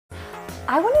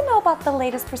I want to know about the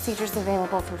latest procedures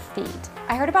available for feet.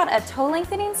 I heard about a toe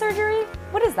lengthening surgery.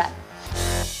 What is that?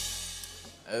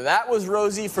 That was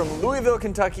Rosie from Louisville,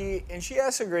 Kentucky, and she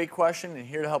asked a great question, and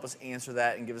here to help us answer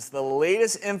that and give us the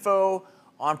latest info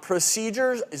on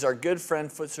procedures is our good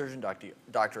friend, foot surgeon,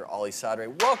 Dr. Ali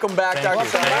Sadre. Welcome back, Dr.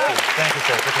 Sadre. Thank you,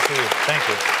 sir. Good to see you. Thank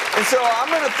you. And so I'm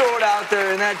going to throw it out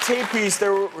there. In that tape piece,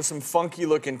 there were some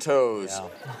funky-looking toes.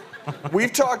 Yeah.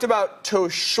 We've talked about toe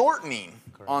shortening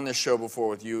on this show before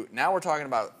with you. Now we're talking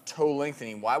about toe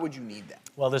lengthening. Why would you need that?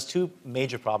 Well, there's two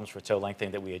major problems for toe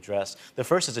lengthening that we address. The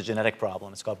first is a genetic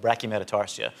problem. It's called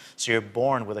brachymetatarsia. So you're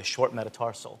born with a short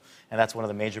metatarsal, and that's one of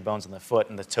the major bones in the foot,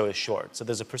 and the toe is short. So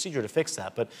there's a procedure to fix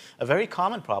that. But a very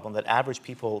common problem that average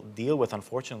people deal with,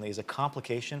 unfortunately, is a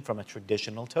complication from a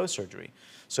traditional toe surgery.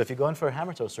 So if you go in for a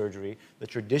hammer toe surgery, the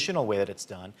traditional way that it's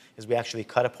done is we actually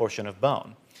cut a portion of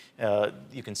bone.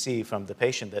 You can see from the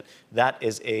patient that that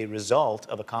is a result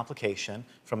of a complication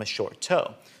from a short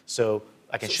toe. So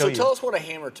I can show you. So tell us what a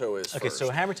hammer toe is Okay, first. so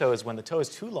a hammer toe is when the toe is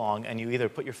too long and you either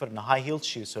put your foot in a high-heeled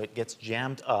shoe so it gets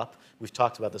jammed up. We've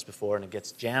talked about this before, and it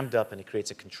gets jammed up and it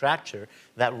creates a contracture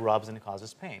that rubs and it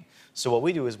causes pain. So what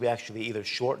we do is we actually either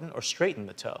shorten or straighten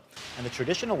the toe. And the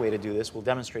traditional way to do this, we'll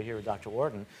demonstrate here with Dr.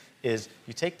 Warden, is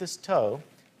you take this toe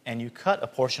and you cut a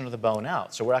portion of the bone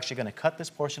out. So we're actually going to cut this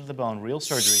portion of the bone, real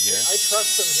surgery here. I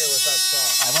trust them here with that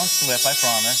saw. I won't slip, I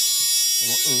promise.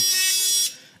 Little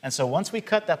oops. And so once we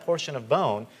cut that portion of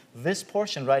bone, this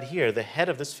portion right here, the head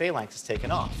of this phalanx is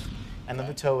taken off. And then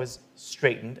the toe is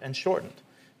straightened and shortened.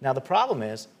 Now the problem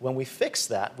is, when we fix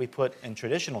that, we put, in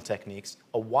traditional techniques,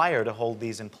 a wire to hold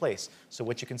these in place. So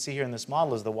what you can see here in this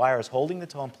model is the wire is holding the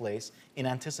toe in place in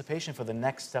anticipation for the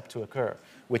next step to occur,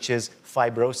 which is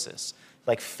fibrosis.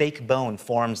 Like fake bone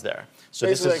forms there. So basically,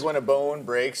 this is like when a bone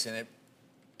breaks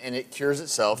and it cures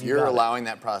itself, you're allowing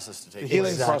that process to take place.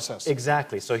 Healing process.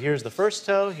 Exactly. So here's the first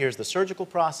toe, here's the surgical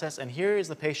process, and here is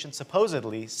the patient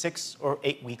supposedly 6 or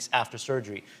 8 weeks after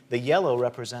surgery. The yellow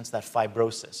represents that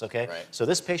fibrosis, okay? Right. So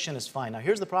this patient is fine. Now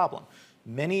here's the problem.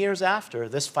 Many years after,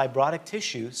 this fibrotic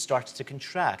tissue starts to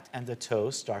contract and the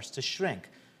toe starts to shrink.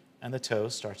 And the toe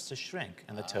starts to shrink,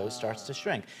 and the toe starts to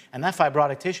shrink. And that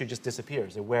fibrotic tissue just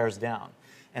disappears, it wears down.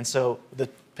 And so the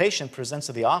patient presents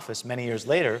to the office many years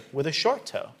later with a short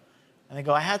toe. And they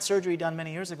go, I had surgery done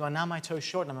many years ago, and now my toe's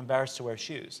short, and I'm embarrassed to wear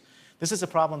shoes. This is a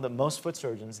problem that most foot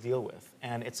surgeons deal with,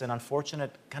 and it's an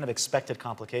unfortunate kind of expected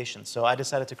complication. So I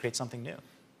decided to create something new.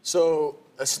 So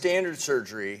a standard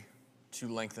surgery to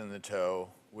lengthen the toe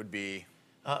would be?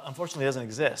 Unfortunately, it doesn't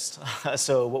exist.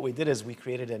 So what we did is we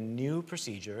created a new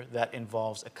procedure that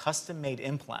involves a custom-made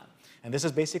implant. And this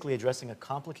is basically addressing a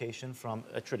complication from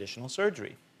a traditional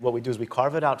surgery. What we do is we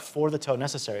carve it out for the toe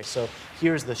necessary. So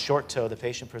here's the short toe the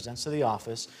patient presents to the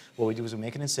office. What we do is we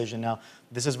make an incision. Now,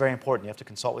 this is very important. You have to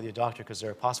consult with your doctor because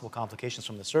there are possible complications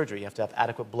from the surgery. You have to have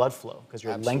adequate blood flow because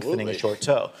you're lengthening a short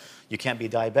toe. You can't be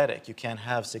diabetic. You can't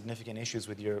have significant issues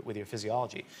with your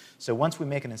physiology. So once we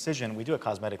make an incision, we do it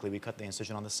cosmetically. We cut the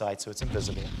incision on the side so it's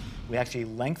invisible. We actually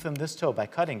lengthen this toe by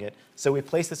cutting it. So we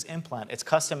place this implant. It's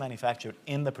custom manufactured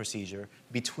in the procedure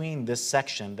between this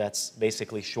section that's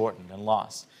basically shortened and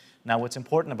lost. Now, what's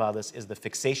important about this is the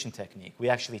fixation technique. We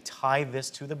actually tie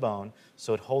this to the bone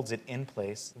so it holds it in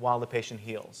place while the patient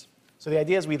heals. So the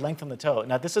idea is we lengthen the toe.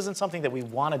 Now, this isn't something that we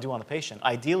want to do on the patient.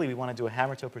 Ideally, we want to do a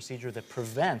hammer toe procedure that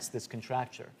prevents this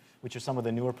contracture, which are some of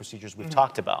the newer procedures we've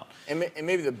talked about. And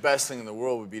maybe the best thing in the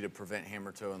world would be to prevent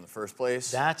hammer toe in the first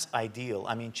place. That's ideal.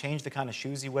 I mean, change the kind of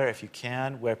shoes you wear if you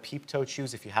can. Wear peep-toed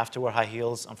shoes if you have to wear high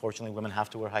heels. Unfortunately, women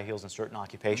have to wear high heels in certain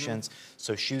occupations.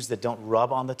 So shoes that don't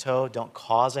rub on the toe, don't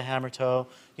cause a hammer toe.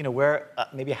 You know, wear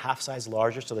maybe a half size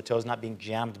larger so the toe's not being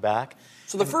jammed back.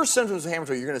 So the first symptoms of hammer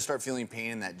toe, you're going to start feeling pain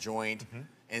in that joint.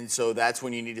 And so that's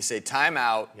when you need to say, time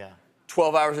out,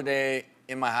 12 hours a day,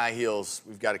 in my high heels,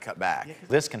 we've got to cut back.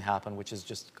 This can happen, which is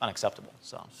just unacceptable.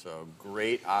 So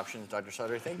great options, Dr.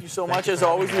 Sutter. Thank you so much, as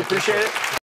always. We appreciate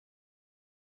it.